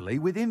 thankfully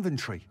with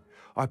inventory.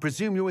 I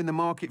presume you're in the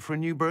market for a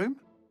new broom?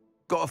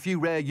 Got a few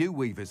rare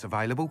yew-weavers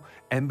available.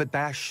 Ember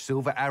Dash,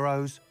 Silver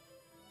Arrows.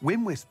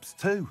 Wind Wisps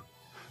too.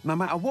 No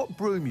matter what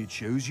broom you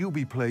choose, you'll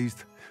be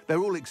pleased. They're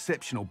all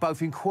exceptional,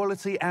 both in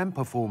quality and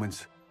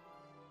performance.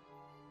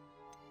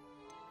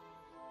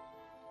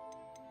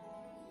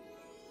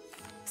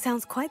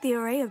 Sounds quite the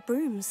array of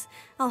brooms.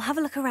 I'll have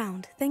a look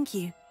around, thank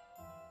you.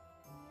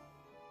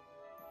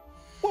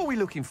 What are we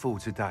looking for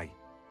today?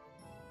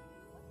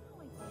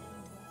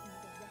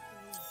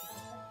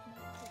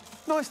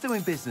 Nice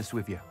doing business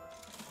with you.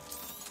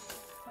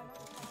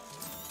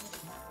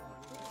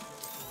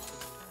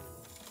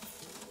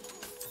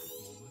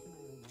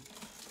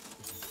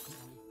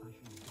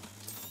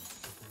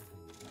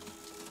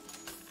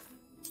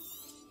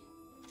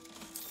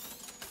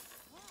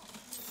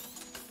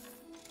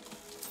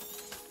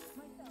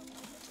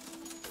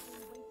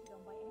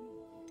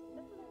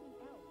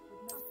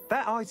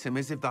 That item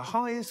is of the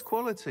highest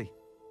quality.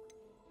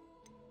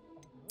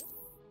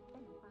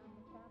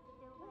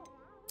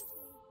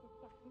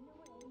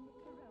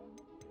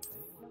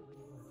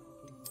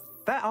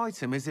 That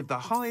item is of the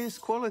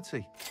highest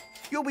quality.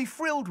 You'll be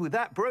thrilled with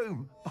that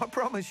broom, I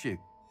promise you.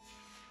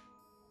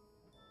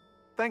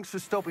 Thanks for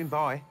stopping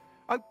by.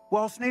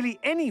 Whilst nearly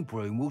any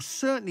broom will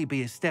certainly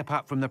be a step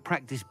up from the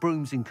practice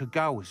brooms in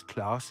Kagawa's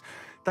class,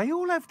 they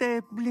all have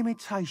their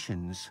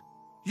limitations.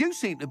 You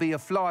seem to be a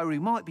flyer who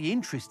might be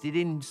interested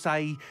in,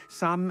 say,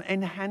 some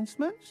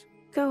enhancements?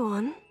 Go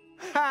on.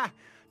 Ha!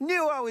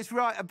 Knew I was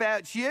right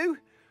about you.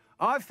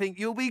 I think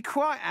you'll be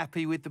quite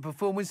happy with the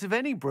performance of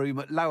any broom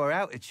at lower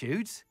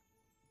altitudes.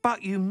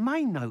 But you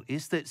may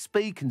notice that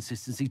speed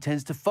consistency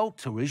tends to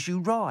falter as you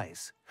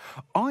rise.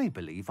 I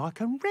believe I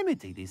can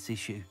remedy this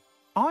issue.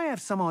 I have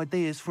some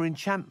ideas for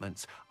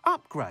enchantments,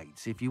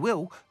 upgrades, if you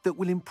will, that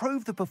will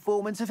improve the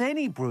performance of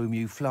any broom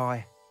you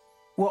fly.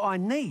 What I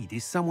need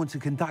is someone to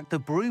conduct a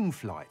broom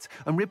flight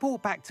and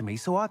report back to me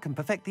so I can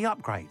perfect the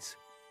upgrades.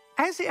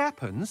 As it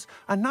happens,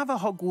 another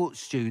Hogwarts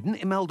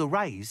student, Imelda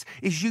Reyes,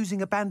 is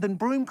using abandoned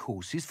broom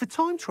courses for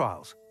time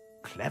trials.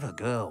 Clever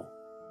girl.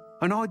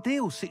 An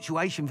ideal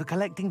situation for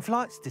collecting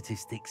flight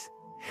statistics.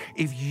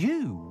 If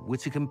you were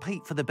to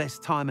compete for the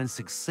best time and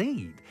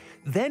succeed,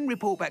 then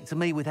report back to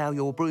me with how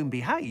your broom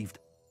behaved,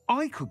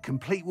 I could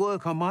complete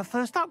work on my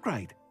first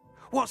upgrade.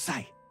 What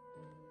say?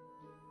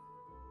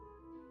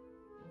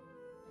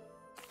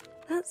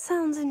 That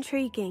sounds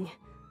intriguing.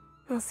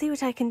 I'll see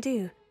what I can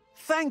do.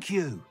 Thank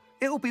you.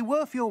 It'll be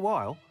worth your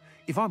while.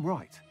 If I'm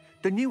right,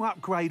 the new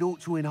upgrade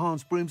ought to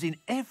enhance brooms in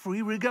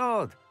every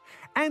regard.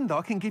 And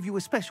I can give you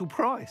a special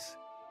price.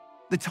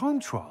 The time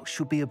trial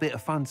should be a bit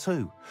of fun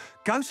too.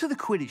 Go to the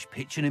Quidditch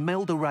pitch and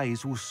Imelda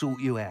Reyes will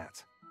sort you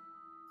out.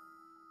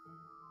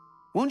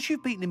 Once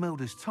you've beaten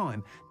Imelda's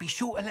time, be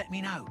sure to let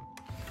me know.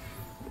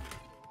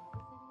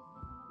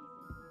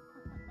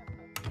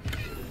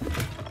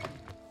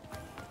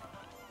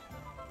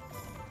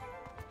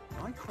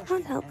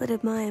 Can't help but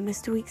admire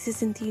Mr.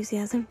 Weeks'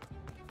 enthusiasm.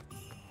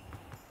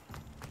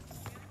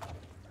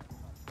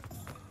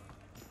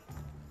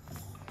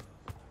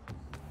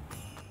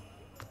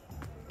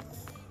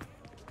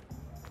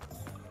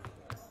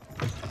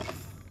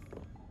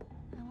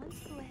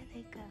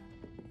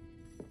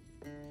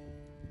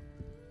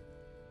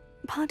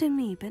 Pardon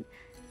me, but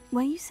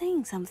were you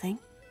saying something?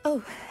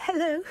 Oh,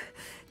 hello.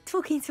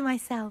 Talking to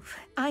myself.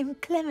 I'm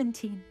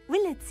Clementine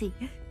Willardsey.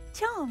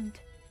 Charmed.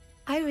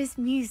 I was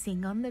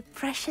musing on the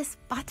precious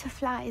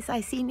butterflies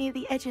I see near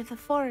the edge of the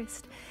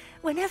forest.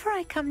 Whenever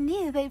I come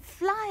near, they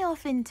fly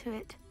off into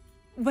it.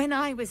 When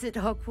I was at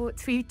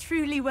Hogwarts, we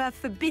truly were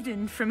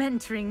forbidden from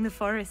entering the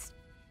forest.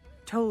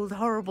 Told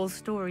horrible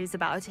stories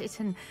about it,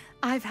 and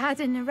I've had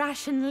an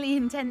irrationally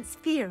intense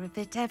fear of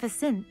it ever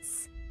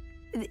since.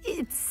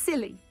 It's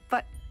silly,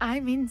 but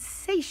I'm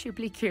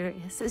insatiably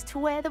curious as to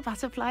where the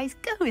butterflies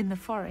go in the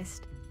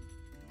forest.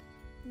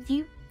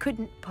 You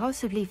couldn't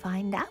possibly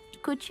find out,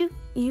 could you?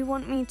 You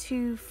want me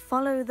to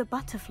follow the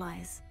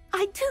butterflies?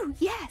 I do,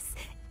 yes,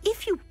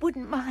 if you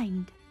wouldn't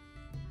mind.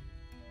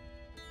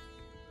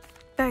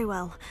 Very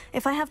well.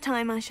 If I have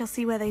time, I shall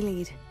see where they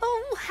lead.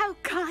 Oh, how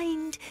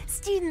kind!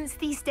 Students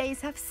these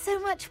days have so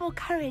much more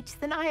courage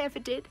than I ever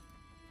did.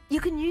 You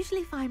can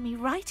usually find me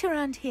right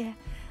around here.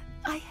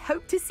 I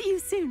hope to see you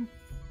soon.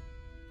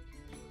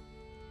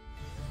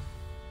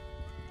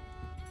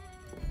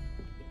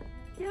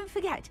 Don't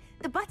forget,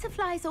 the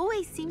butterflies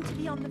always seem to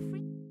be on the free.